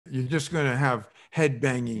You're just going to have head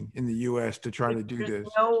banging in the U.S. to try to do There's this.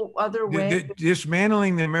 no other way.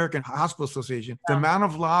 Dismantling the American Hospital Association, the amount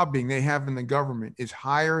of lobbying they have in the government is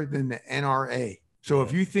higher than the NRA. So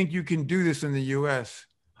if you think you can do this in the U.S.,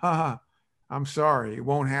 I'm sorry, it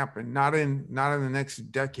won't happen. Not in the next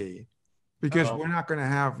decade, because we're not going to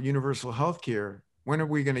have universal health care. When are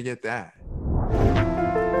we going to get that?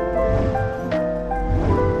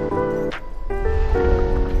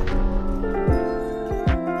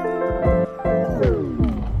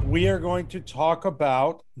 We are going to talk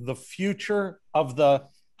about the future of the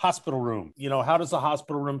hospital room. You know, how does the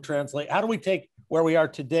hospital room translate? How do we take where we are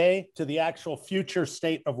today to the actual future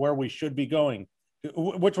state of where we should be going?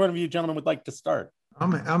 Which one of you gentlemen would like to start?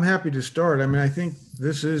 I'm happy to start. I mean, I think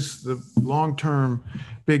this is the long-term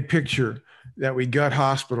big picture, that we gut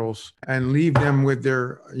hospitals and leave them with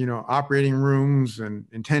their, operating rooms and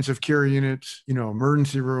intensive care units,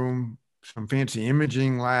 emergency room, some fancy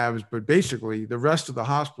imaging labs, but basically the rest of the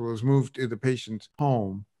hospital is moved to the patient's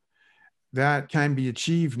home. That can be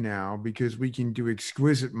achieved now because we can do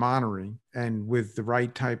exquisite monitoring, and with the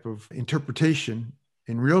right type of interpretation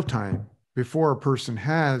in real time, before a person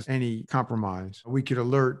has any compromise, we could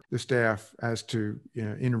alert the staff as to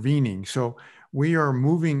intervening. So we are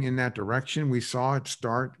moving in that direction. We saw it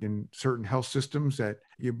start in certain health systems that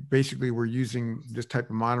you basically were using this type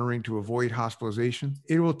of monitoring to avoid hospitalization.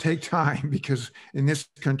 It will take time because in this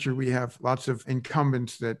country, we have lots of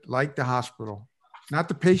incumbents that like the hospital, not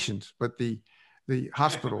the patients, but the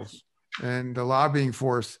hospitals and the lobbying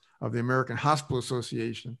force of the American Hospital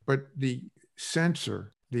Association. But the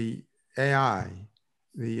sensor, the AI,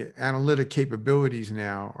 the analytic capabilities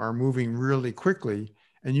now are moving really quickly,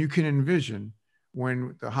 and you can envision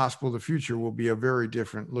when the hospital of the future will be a very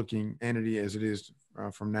different looking entity as it is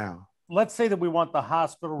from now. Let's say that we want the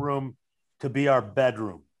hospital room to be our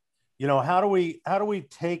bedroom. How do we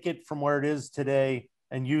take it from where it is today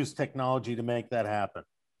and use technology to make that happen?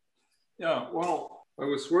 Yeah, well, I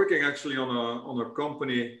was working actually on a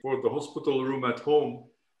company for the hospital room at home.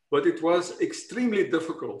 But it was extremely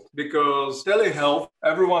difficult because telehealth,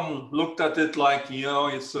 everyone looked at it like,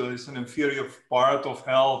 it's an inferior part of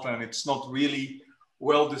health and it's not really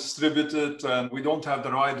well distributed and we don't have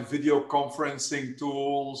the right video conferencing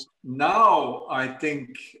tools. Now, I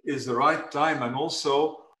think is the right time. And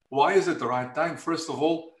also, why is it the right time? First of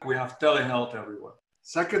all, we have telehealth everywhere.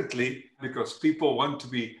 Secondly, because people want to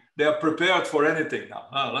be, they are prepared for anything now.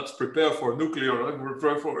 Let's prepare for nuclear. Let's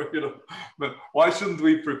prepare for, but why shouldn't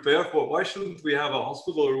we have a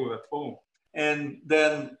hospital room at home? And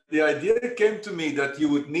then the idea came to me that you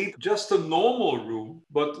would need just a normal room,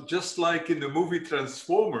 but just like in the movie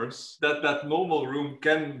Transformers, that normal room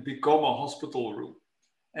can become a hospital room.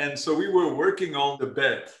 And so we were working on the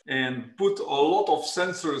bed and put a lot of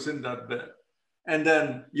sensors in that bed. And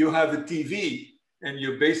then you have a TV. And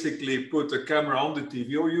you basically put a camera on the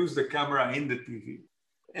TV or use the camera in the TV.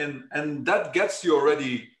 And that gets you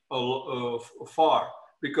already far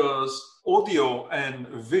because audio and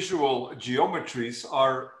visual geometries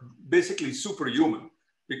are basically superhuman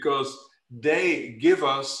because they give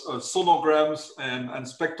us sonograms and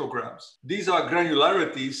spectrograms. These are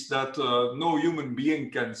granularities that no human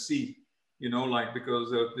being can see,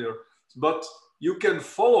 because they're, but you can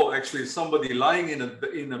follow actually somebody lying in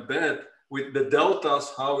a bed with the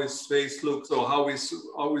deltas, how his face looks, or how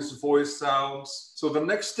his voice sounds. So the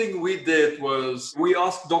next thing we did was we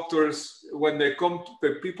asked doctors when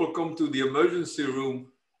people come to the emergency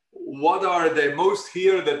room, what are they most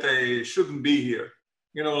here that they shouldn't be here?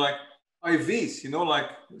 Like IVs, like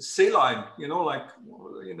saline,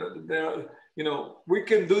 we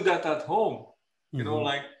can do that at home.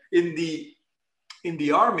 Like in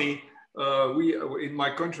the army. In my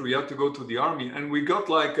country, we had to go to the army and we got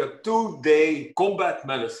like a 2-day combat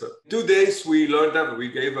medicine. 2 days we learned that we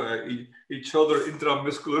gave each other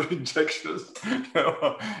intramuscular injections.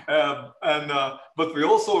 But we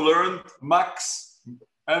also learned MACS,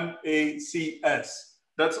 M-A-C-S.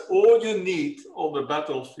 That's all you need on the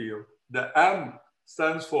battlefield. The M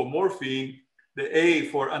stands for morphine, the A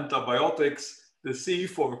for antibiotics, the C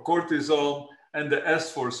for cortisone, and the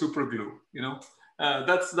S for superglue,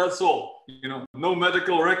 That's all, no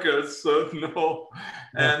medical records, no.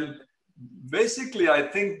 And basically, I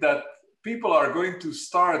think that people are going to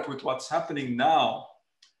start with what's happening now.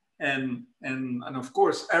 And of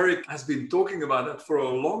course, Eric has been talking about that for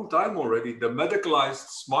a long time already. The medicalized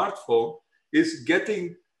smartphone is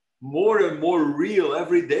getting more and more real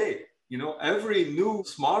every day. Every new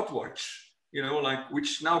smartwatch,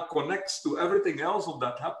 which now connects to everything else of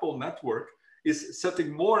that Apple network, is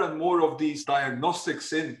setting more and more of these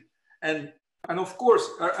diagnostics in. And of course,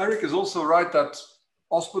 Eric is also right that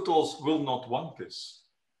hospitals will not want this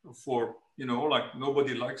for, like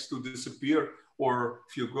nobody likes to disappear. Or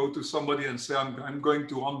if you go to somebody and say, I'm going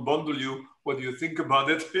to unbundle you, what do you think about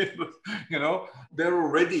it? They're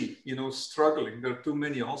already, struggling. There are too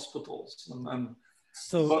many hospitals.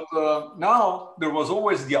 But now there was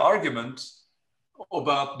always the argument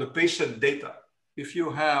about the patient data. If you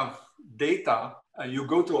have data and you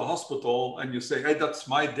go to a hospital and you say, hey, that's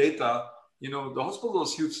my data, the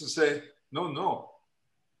hospitals used to say, no.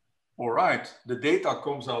 All right, the data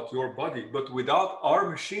comes out your body, but without our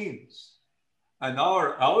machines and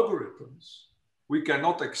our algorithms, we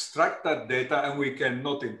cannot extract that data and we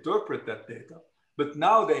cannot interpret that data. But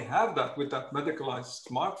now they have that with that medicalized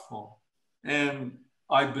smartphone. And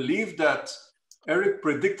I believe that Eric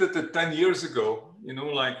predicted it 10 years ago,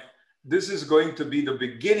 this is going to be the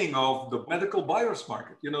beginning of the medical buyer's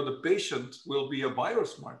market. The patient will be a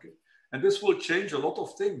buyer's market. And this will change a lot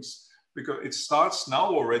of things because it starts now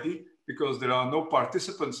already because there are no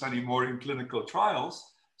participants anymore in clinical trials.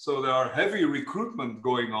 So there are heavy recruitment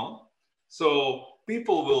going on. So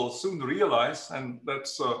people will soon realize, and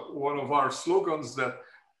that's one of our slogans, that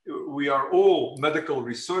we are all medical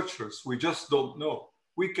researchers. We just don't know.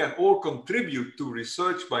 We can all contribute to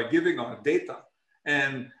research by giving our data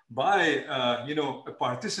and by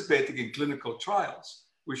participating in clinical trials.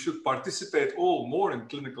 We should participate all more in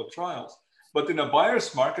clinical trials. But in a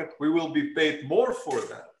buyer's market, we will be paid more for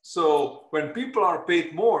that. So when people are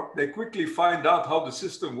paid more, they quickly find out how the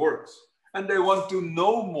system works and they want to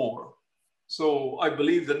know more. So I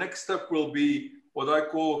believe the next step will be what I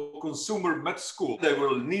call consumer med school. They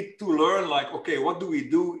will need to learn okay, what do we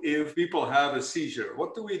do if people have a seizure?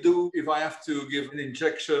 What do we do if I have to give an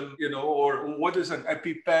injection, or what is an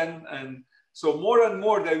EpiPen? And so more and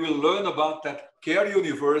more they will learn about that care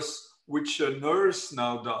universe, which a nurse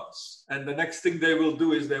now does. And the next thing they will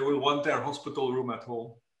do is they will want their hospital room at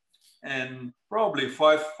home. And probably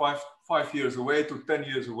 5 years away to 10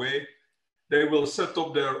 years away, they will set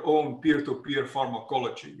up their own peer-to-peer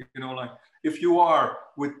pharmacology. If you are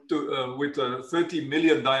with 30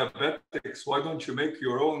 million diabetics, why don't you make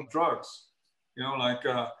your own drugs? There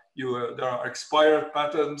are expired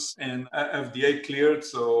patents and FDA cleared,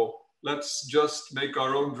 so let's just make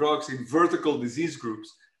our own drugs in vertical disease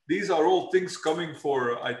groups. These are all things coming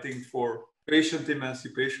for patient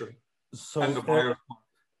emancipation and the buyer.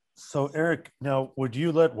 So Eric, now would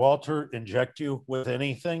you let Walter inject you with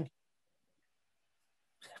anything?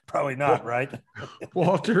 Probably not, right?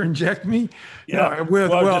 Walter inject me? Yeah.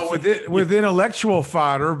 No, with intellectual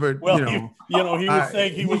fodder, but he was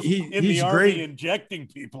saying he was in the army great. injecting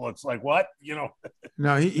people. It's like, what?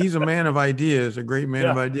 No, he's a man of ideas, a great man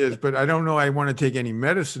of ideas, but I don't know I want to take any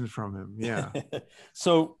medicine from him. Yeah.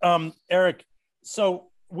 So, Eric,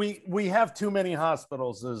 we have too many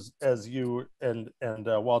hospitals, as you and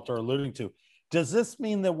Walter are alluding to. Does this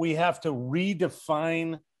mean that we have to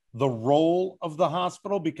redefine the role of the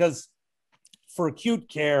hospital? Because for acute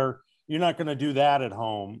care, you're not going to do that at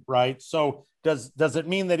home, right? So does it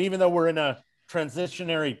mean that even though we're in a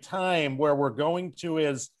transitionary time, where we're going to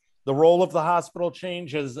is the role of the hospital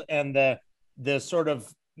changes and the sort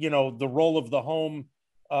of, the role of the home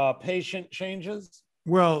patient changes?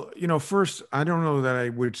 Well, first, I don't know that I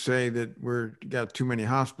would say that we're got too many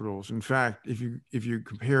hospitals. In fact, if you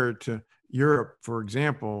compare it to Europe, for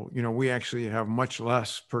example, we actually have much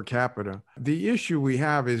less per capita. The issue we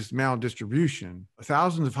have is maldistribution.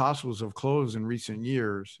 Thousands of hospitals have closed in recent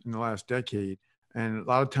years, in the last decade. And a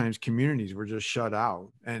lot of times communities were just shut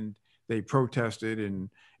out and they protested and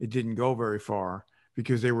it didn't go very far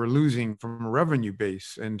because they were losing from a revenue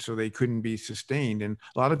base. And so they couldn't be sustained. And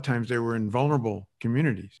a lot of times they were in vulnerable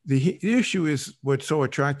communities. The issue is what's so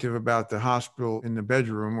attractive about the hospital in the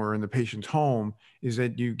bedroom or in the patient's home is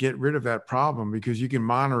that you get rid of that problem because you can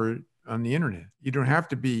monitor it on the internet. You don't have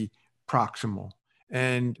to be proximal.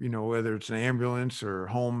 And, whether it's an ambulance or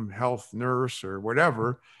home health nurse or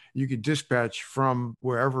whatever, you could dispatch from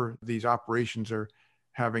wherever these operations are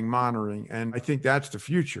having monitoring. And I think that's the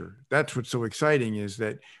future. That's what's so exciting, is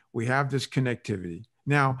that we have this connectivity.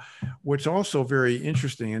 Now, what's also very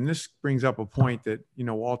interesting, and this brings up a point that,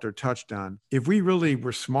 Walter touched on, if we really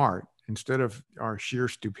were smart, instead of our sheer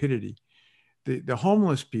stupidity, the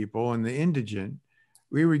homeless people and the indigent,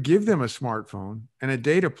 we would give them a smartphone and a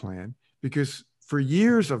data plan, because for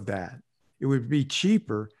years of that, it would be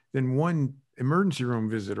cheaper than one emergency room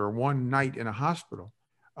visit or one night in a hospital.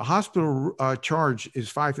 A hospital charge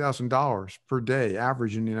is $5,000 per day,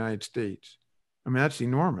 average in the United States. I mean, that's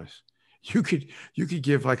enormous. You could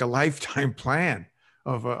give like a lifetime plan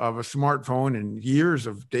of a smartphone and years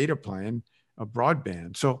of data plan of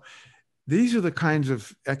broadband. So These are the kinds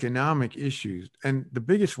of economic issues. And the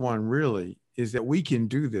biggest one really is that we can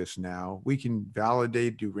do this now. We can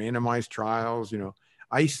validate, do randomized trials,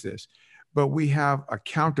 ice this, but we have a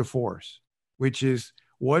counterforce, which is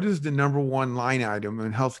what is the number one line item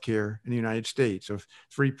in healthcare in the United States of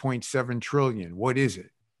 3.7 trillion? What is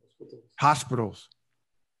it? Hospitals.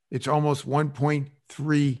 It's almost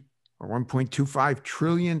 1.3 or $1.25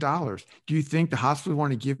 trillion. Do you think the hospitals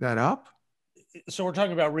want to give that up? So we're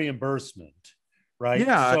talking about reimbursement, right?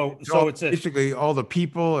 Yeah. So it's basically all the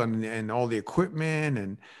people and all the equipment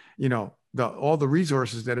and, all the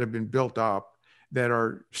resources that have been built up that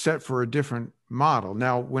are set for a different model.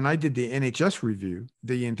 Now, when I did the NHS review,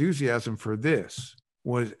 the enthusiasm for this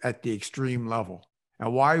was at the extreme level. Now,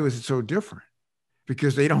 why was it so different?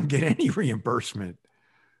 Because they don't get any reimbursement.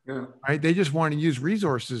 Yeah. Right. They just want to use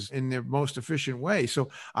resources in their most efficient way. So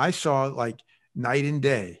I saw like night and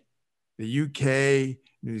day, the UK,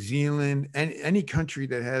 New Zealand, and any country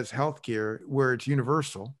that has healthcare where it's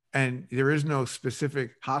universal and there is no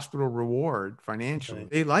specific hospital reward financially.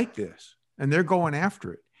 Right. They like this and they're going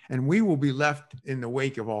after it. And we will be left in the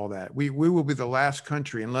wake of all that. We will be the last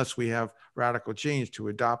country unless we have radical change to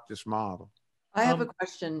adopt this model. I have a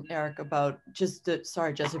question, Eric, about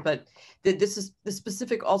sorry, Jesse, but this is the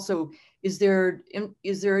specific also, is there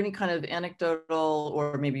any kind of anecdotal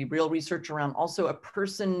or maybe real research around also a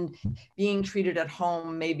person being treated at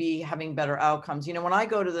home, maybe having better outcomes? When I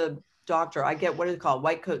go to the doctor, I get what is it called?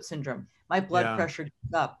 White coat syndrome. My blood pressure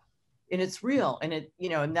goes up and it's real. And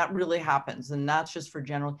and that really happens. And that's just for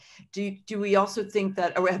general. Do we also think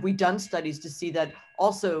that, or have we done studies to see that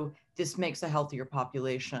also this makes a healthier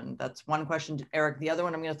population? That's one question, Eric. The other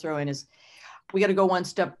one I'm going to throw in is we got to go one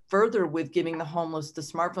step further with giving the homeless the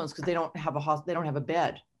smartphones because they don't have a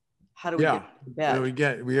bed. How do we get to the bed? We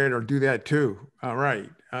got to do that too. All right.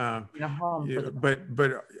 But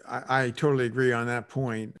I totally agree on that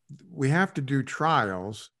point. We have to do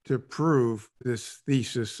trials to prove this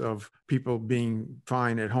thesis of people being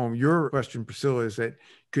fine at home. Your question, Priscilla, is that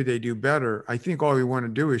could they do better? I think all we want to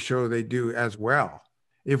do is show they do as well.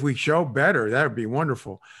 If we show better, that would be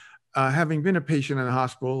wonderful. Having been a patient in the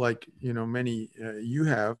hospital, like many you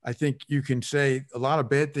have, I think you can say a lot of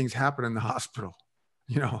bad things happen in the hospital,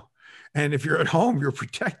 and if you're at home, you're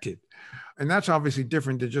protected. And that's obviously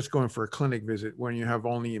different than just going for a clinic visit when you have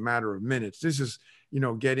only a matter of minutes. This is,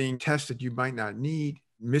 getting tests that you might not need,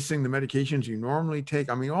 missing the medications you normally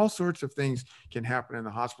take. I mean, all sorts of things can happen in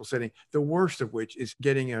the hospital setting, the worst of which is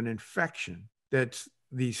getting an infection that's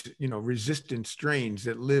these, resistant strains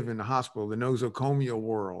that live in the hospital, the nosocomial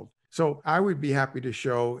world. So I would be happy to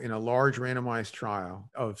show in a large randomized trial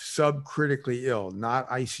of subcritically ill, not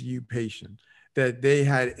ICU patients, that they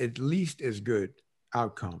had at least as good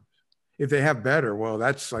outcomes. If they have better, well,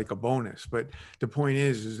 that's like a bonus. But the point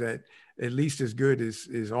is that at least as good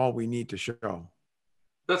is all we need to show.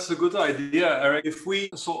 That's a good idea, Eric. If we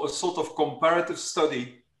saw a sort of comparative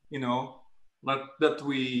study, and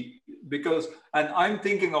I'm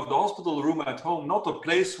thinking of the hospital room at home, not a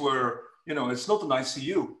place where, it's not an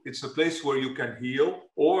ICU. It's a place where you can heal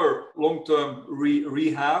or long-term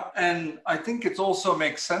rehab. And I think it also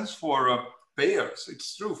makes sense for payers.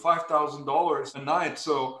 It's true, $5,000 a night.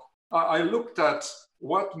 So I looked at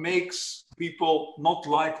what makes people not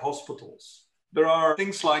like hospitals. There are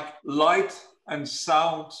things like light and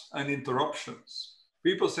sound and interruptions.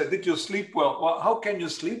 People say, did you sleep well? Well, how can you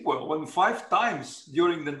sleep well when 5 times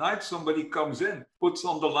during the night somebody comes in, puts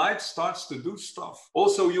on the light, starts to do stuff?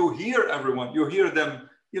 Also, you hear everyone. You hear them,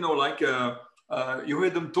 you hear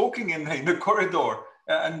them talking in the corridor,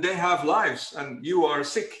 and they have lives, and you are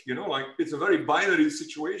sick. It's a very binary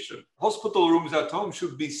situation. Hospital rooms at home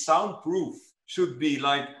should be soundproof, should be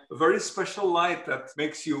like a very special light that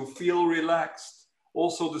makes you feel relaxed.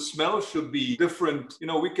 Also, the smell should be different.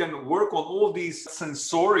 We can work on all these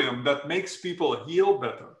sensorium that makes people heal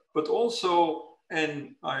better. But also,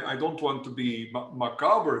 and I don't want to be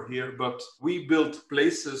macabre here, but we build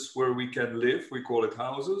places where we can live. We call it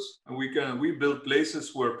houses. And we build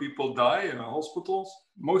places where people die in hospitals.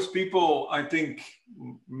 Most people, I think,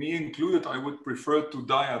 me included, I would prefer to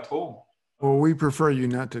die at home. Well, we prefer you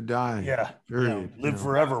not to die. Yeah. Live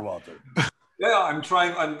forever, Walter. Yeah, I'm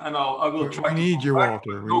trying, and I will try. We need you,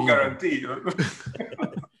 Walter. No guarantee.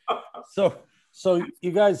 So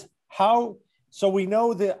you guys, so we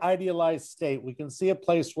know the idealized state. We can see a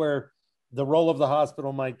place where the role of the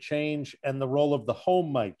hospital might change and the role of the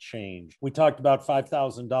home might change. We talked about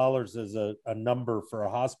 $5,000 as a number for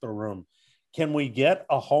a hospital room. Can we get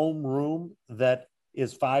a home room that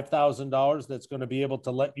is $5,000 that's going to be able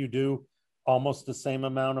to let you do almost the same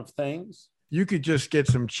amount of things? you could just get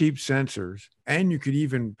some cheap sensors, and you could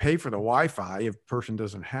even pay for the Wi-Fi if a person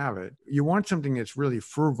doesn't have it. You want something that's really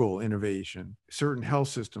frugal innovation. Certain health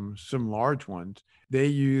systems, some large ones, they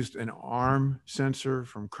used an arm sensor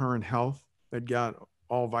from Current Health that got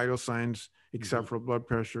all vital signs except for blood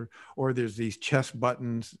pressure. Or there's these chest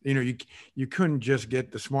buttons. You couldn't just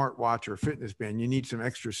get the smartwatch or fitness band. You need some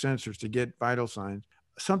extra sensors to get vital signs.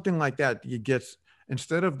 Something like that, you get,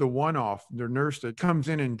 instead of the one-off, the nurse that comes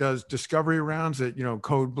in and does discovery rounds that,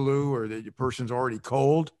 code blue, or that your person's already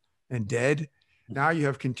cold and dead. Now you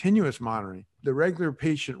have continuous monitoring. The regular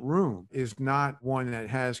patient room is not one that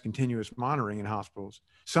has continuous monitoring in hospitals.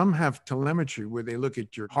 Some have telemetry where they look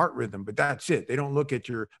at your heart rhythm, but that's it. They don't look at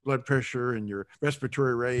your blood pressure and your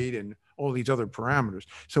respiratory rate and all these other parameters.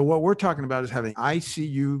 So what we're talking about is having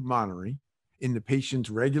ICU monitoring in the patient's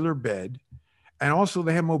regular bed. And also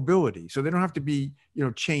they have mobility. So they don't have to be,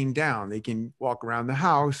 chained down. They can walk around the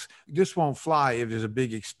house. This won't fly if there's a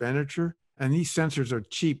big expenditure. And these sensors are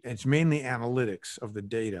cheap. It's mainly analytics of the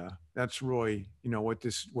data. That's really,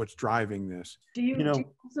 what's driving this. Do you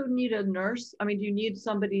also need a nurse? I mean, do you need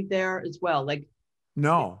somebody there as well?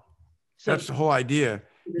 No, that's the whole idea.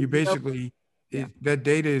 You basically, that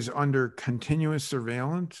data is under continuous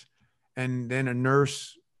surveillance, and then a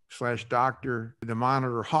nurse / doctor, the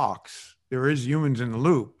monitor hawks. There is humans in the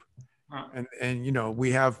loop. And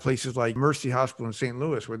we have places like Mercy Hospital in St.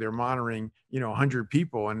 Louis where they're monitoring, 100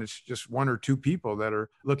 people, and it's just 1 or 2 people that are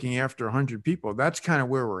looking after 100 people. That's kind of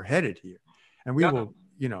where we're headed here. And we will,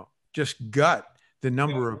 just gut the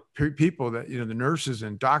number of people that, the nurses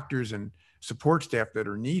and doctors and support staff that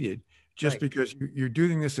are needed, just because you're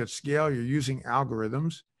doing this at scale, you're using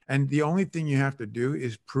algorithms. And the only thing you have to do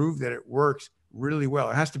is prove that it works really well.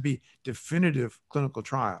 It has to be definitive clinical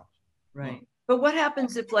trials. Right. But what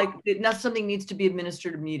happens if now something needs to be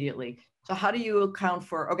administered immediately? So how do you account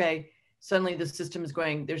for, okay, suddenly the system is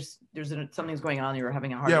going, something's going on, you're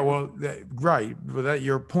having a heart attack. Well, right. But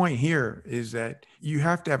your point here is that you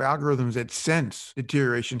have to have algorithms that sense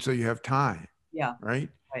deterioration so you have time. Yeah. Right.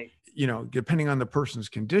 Right. Depending on the person's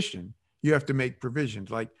condition, you have to make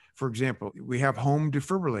provisions. Like, for example, we have home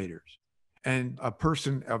defibrillators, and a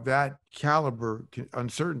person of that caliber,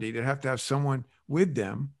 uncertainty, they have to have someone with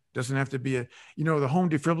them. Doesn't have to be the home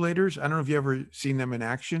defibrillators. I don't know if you ever seen them in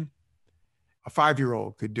action. A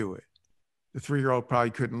 5-year-old could do it. The 3-year-old probably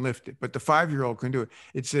couldn't lift it, but the 5-year-old can do it.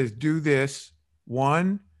 It says, do this,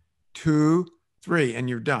 1, 2, 3, and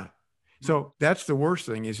you're done. So that's the worst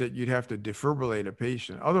thing, is that you'd have to defibrillate a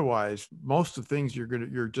patient. Otherwise, most of the things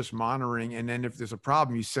you're just monitoring. And then if there's a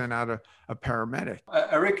problem, you send out a paramedic.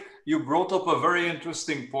 Eric, you brought up a very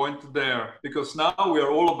interesting point there, because now we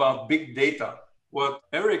are all about big data. What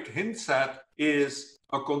Eric hints at is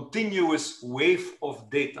a continuous wave of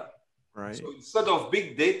data. Right. So instead of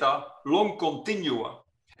big data, long continua.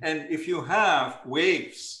 And if you have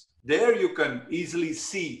waves, there you can easily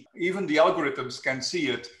see, even the algorithms can see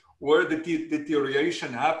it, where the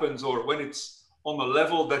deterioration happens, or when it's on a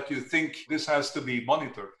level that you think this has to be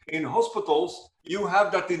monitored. In hospitals, you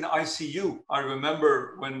have that in ICU. I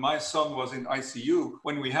remember when my son was in ICU,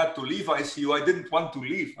 when we had to leave ICU, I didn't want to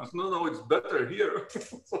leave. I said, no, it's better here.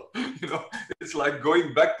 So, it's like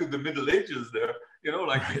going back to the Middle Ages there,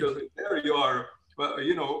 because there you are,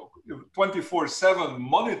 24/7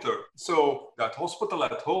 monitor. So that hospital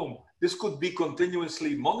at home, this could be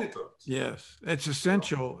continuously monitored. Yes, it's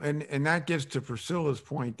essential. And that gets to Priscilla's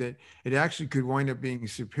point that it actually could wind up being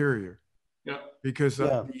superior. Yeah. Because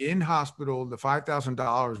the in-hospital, the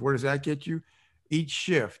 $5,000, where does that get you? Each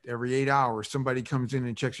shift, every 8 hours, somebody comes in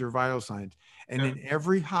and checks your vital signs. And in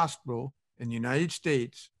every hospital in the United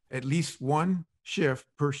States, at least one shift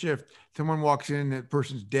per shift, someone walks in and that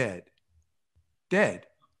person's dead,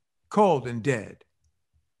 cold and dead.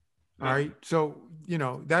 All right. So,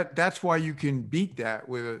 that's why you can beat that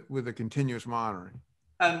with a continuous monitoring.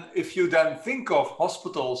 And if you then think of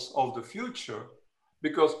hospitals of the future,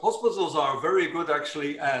 because hospitals are very good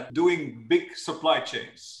actually at doing big supply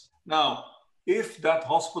chains. Now, if that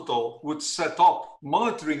hospital would set up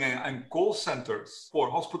monitoring and call centers for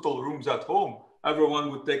hospital rooms at home, everyone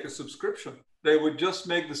would take a subscription. They would just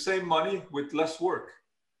make the same money with less work,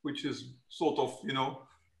 which is sort of,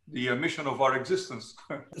 the mission of our existence.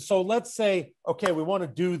 So let's say, okay, we want to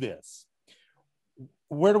do this.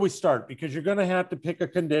 Where do we start? Because you're going to have to pick a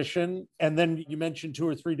condition. And then you mentioned 2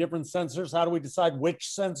 or 3 different sensors. How do we decide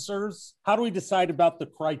which sensors? How do we decide about the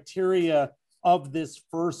criteria of this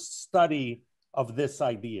first study of this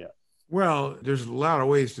idea? Well, there's a lot of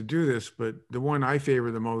ways to do this, but the one I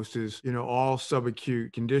favor the most is, all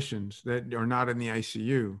subacute conditions that are not in the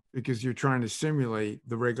ICU, because you're trying to simulate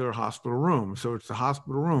the regular hospital room. So it's the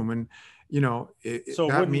hospital room. And, So it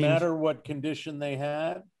wouldn't matter what condition they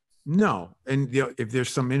had? No. And if there's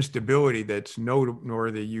some instability that's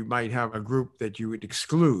noteworthy, you might have a group that you would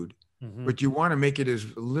exclude. But you want to make it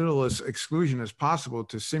as little as exclusion as possible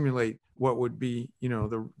to simulate what would be,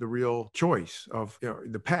 the real choice of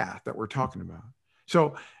the path that we're talking about.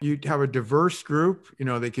 So you'd have a diverse group,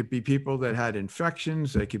 they could be people that had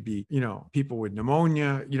infections. They could be, people with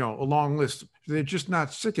pneumonia, a long list. They're just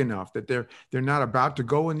not sick enough that they're not about to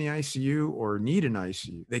go in the ICU or need an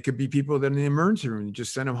ICU. They could be people that in the emergency room, you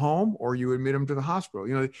just send them home or you admit them to the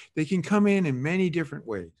hospital. They can come in many different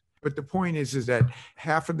ways. But the point is that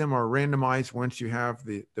half of them are randomized once you have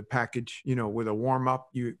the package, with a warm up,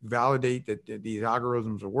 you validate that these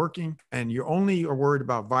algorithms are working, and you only are worried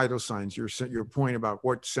about vital signs. Your point about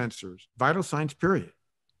what sensors, vital signs, period.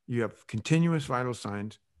 You have continuous vital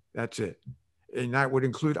signs. That's it. And that would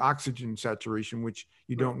include oxygen saturation, which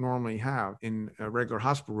you don't normally have in a regular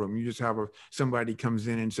hospital room. You just have somebody comes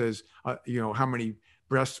in and says, how many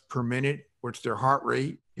breaths per minute, what's their heart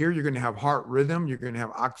rate. Here, you're going to have heart rhythm. You're going to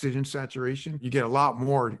have oxygen saturation. You get a lot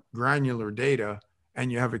more granular data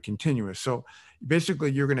and you have it continuous. So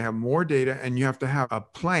basically, you're going to have more data and you have to have a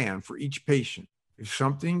plan for each patient. If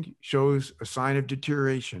something shows a sign of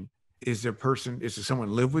deterioration, is there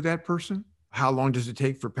someone live with that person? How long does it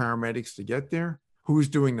take for paramedics to get there? Who's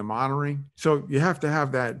doing the monitoring? So you have to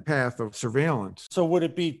have that path of surveillance. So would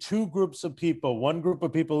it be two groups of people, one group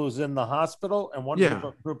of people who's in the hospital and one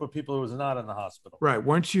group of people who's not in the hospital? Right.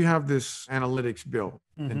 Once you have this analytics built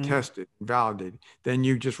and tested and validated, then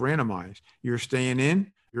you just randomize. You're staying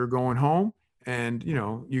in, you're going home, and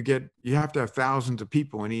you have to have thousands of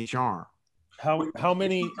people in each arm. How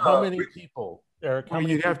many people, Eric?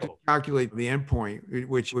 You'd have to calculate the endpoint,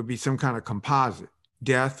 which would be some kind of composite.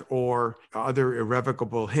 Death or other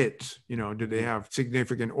irrevocable hits. Do they have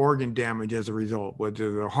significant organ damage as a result,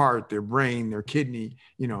 whether their heart, their brain, their kidney,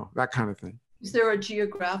 that kind of thing. Is there a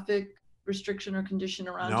geographic restriction or condition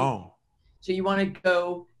around No. it? So you want to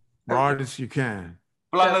go broad as you can.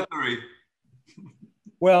 Planetary.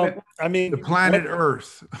 Well, I mean, the planet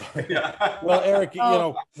Earth. Well, Eric,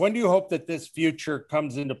 when do you hope that this future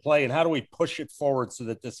comes into play, and how do we push it forward so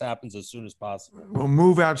that this happens as soon as possible? Well,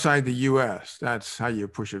 move outside the U.S. That's how you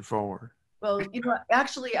push it forward. Well,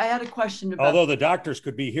 actually, I had a question about. Although the doctors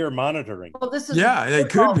could be here monitoring. Well, this is. Yeah, they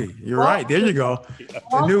could be. You're right. There you go.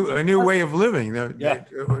 A new way of living.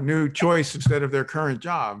 A new choice instead of their current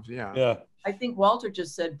jobs. Yeah. Yeah. I think Walter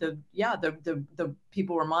just said the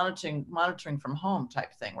people were monitoring from home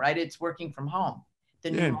type thing, right? It's working from home.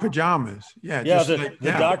 In pajamas. Yeah. The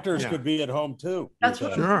doctors could be at home too. That's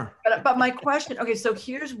what. Sure. But my question. Okay, so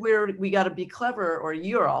here's where we got to be clever, or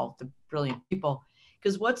you're all the brilliant people,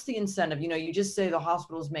 because what's the incentive? You just say the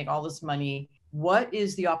hospitals make all this money. What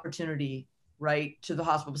is the opportunity, right, to the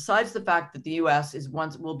hospital, besides the fact that the U.S.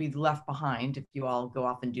 will be left behind if you all go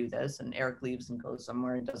off and do this, and Eric leaves and goes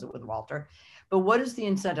somewhere and does it with Walter. But what is the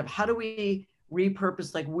incentive? How do we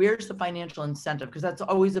repurpose? Where's the financial incentive? Because that's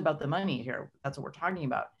always about the money here. That's what we're talking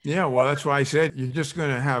about. Yeah, well, that's why I said you're just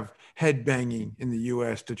going to have head banging in the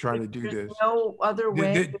U.S. to try to do this. No other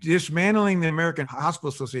way. Dismantling the American Hospital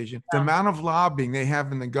Association, the amount of lobbying they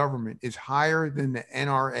have in the government is higher than the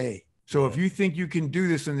NRA. So if you think you can do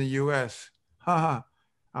this in the U.S.,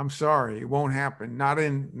 I'm sorry, it won't happen. Not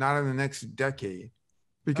in the next decade,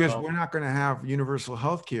 because we're not going to have universal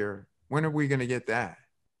health care. When are we going to get that?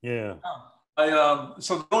 Yeah.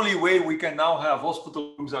 So the only way we can now have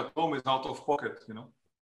hospital rooms at home is out of pocket,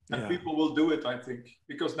 and people will do it, I think,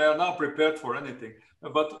 because they are now prepared for anything.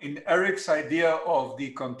 But in Eric's idea of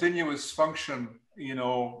the continuous function,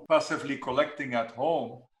 passively collecting at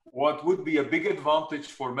home, what would be a big advantage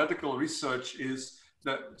for medical research is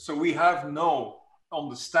so we have no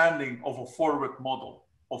understanding of a forward model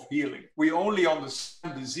of healing. We only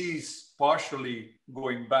understand disease partially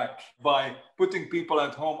going back. By putting people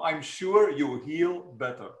at home, I'm sure you heal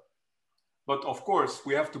better. But of course,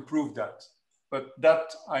 we have to prove that. But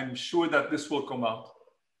I'm sure that this will come out.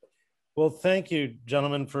 Well, thank you,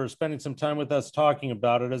 gentlemen, for spending some time with us talking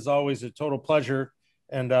about it. As always, a total pleasure,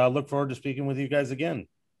 and look forward to speaking with you guys again.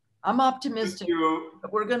 I'm optimistic.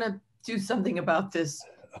 We're going to do something about this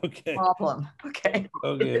problem. Okay.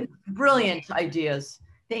 Brilliant ideas.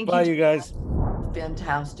 Thank you. Bye, you guys.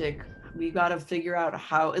 Fantastic. We got to figure out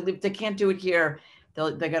how, if they can't do it here,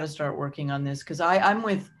 they got to start working on this. Because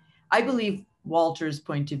I believe Walter's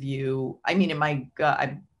point of view. I mean, I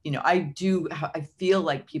feel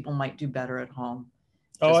like people might do better at home.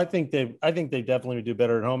 I think they definitely do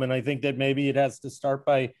better at home. And I think that maybe it has to start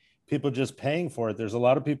by people just paying for it. There's a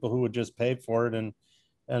lot of people who would just pay for it. And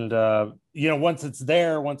once it's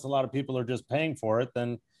there, once a lot of people are just paying for it,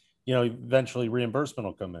 then eventually reimbursement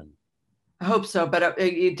will come in. I hope so, but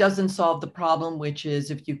it doesn't solve the problem, which is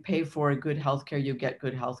if you pay for a good healthcare, you get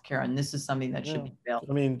good healthcare, and this is something that should be built.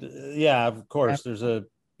 I mean, yeah, of course, there's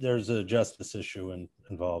a justice issue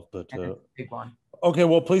involved, but big one. Okay,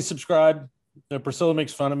 well, please subscribe. Priscilla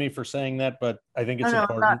makes fun of me for saying that, but I think it's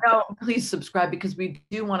important. No, please subscribe, because we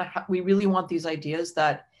do want to. We really want these ideas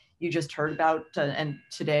that you just heard about and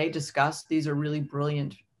today discussed. These are really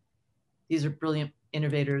brilliant. These are brilliant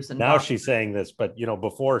innovators. And now she's saying this, but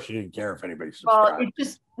before she didn't care if anybody subscribed.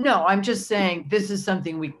 Well, I'm just saying this is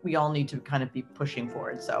something we all need to kind of be pushing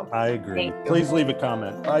forward. So I agree. Please leave a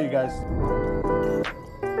comment. Bye, you guys.